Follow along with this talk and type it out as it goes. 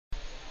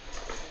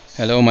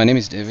Hello, my name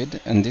is David,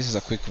 and this is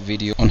a quick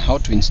video on how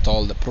to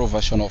install the Pro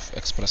version of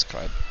Express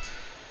Scribe.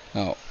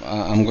 Now,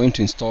 I'm going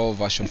to install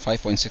version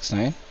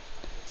 5.69,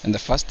 and the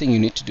first thing you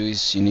need to do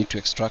is you need to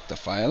extract the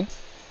file.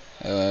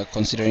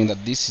 Considering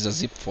that this is a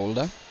zip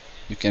folder,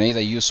 you can either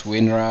use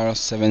WinRAR,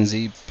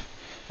 7-zip,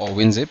 or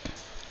WinZip,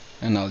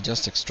 and I'll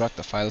just extract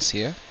the files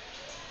here.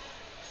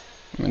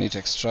 When it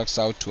extracts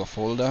out to a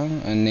folder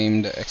and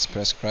named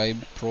Express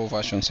Scribe Pro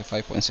version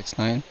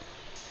 5.69,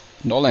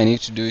 and all I need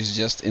to do is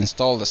just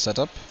install the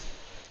setup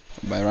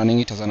by running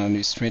it as an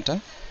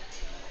administrator.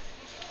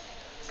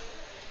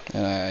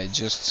 I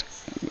just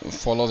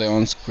follow the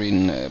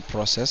on-screen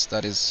process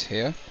that is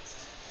here,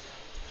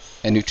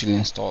 and it will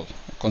install.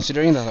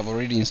 Considering that I've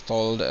already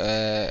installed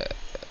the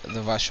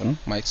version,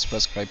 my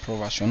Express Scribe Pro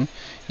version,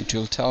 it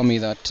will tell me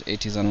that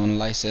it is an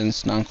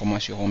unlicensed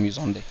non-commercial home use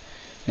only.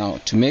 Now,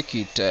 to make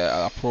it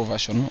a Pro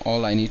version,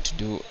 all I need to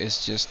do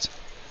is just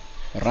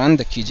run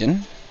the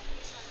keygen,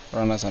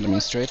 run as an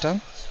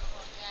administrator,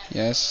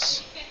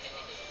 yes,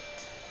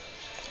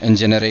 and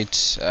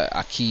generate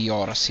a key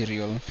or a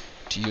serial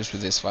to use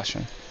with this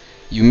version.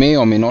 You may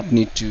or may not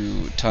need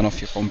to turn off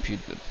your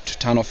computer, to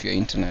turn off your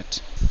internet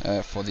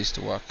for this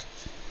to work.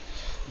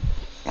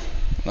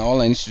 Now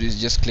all I need to do is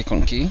just click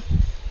on key.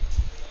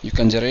 You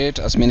can generate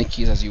as many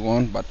keys as you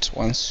want, but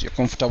once you're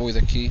comfortable with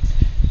the key,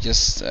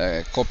 just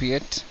copy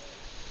it,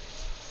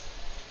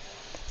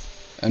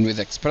 and with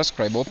Express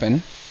Scribe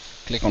open,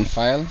 click on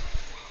File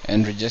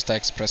and register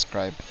Express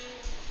Scribe.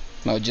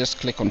 Now just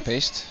click on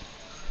paste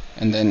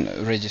and then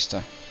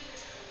register.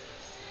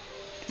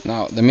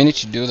 Now the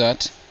minute you do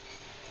that,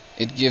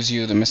 it gives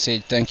you the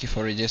message, thank you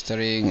for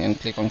registering, and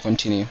click on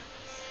continue.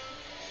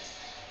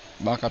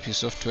 Back up your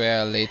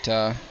software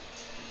later,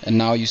 and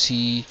now you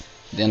see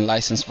the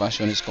unlicensed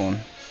version is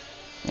gone.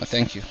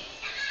 Thank you.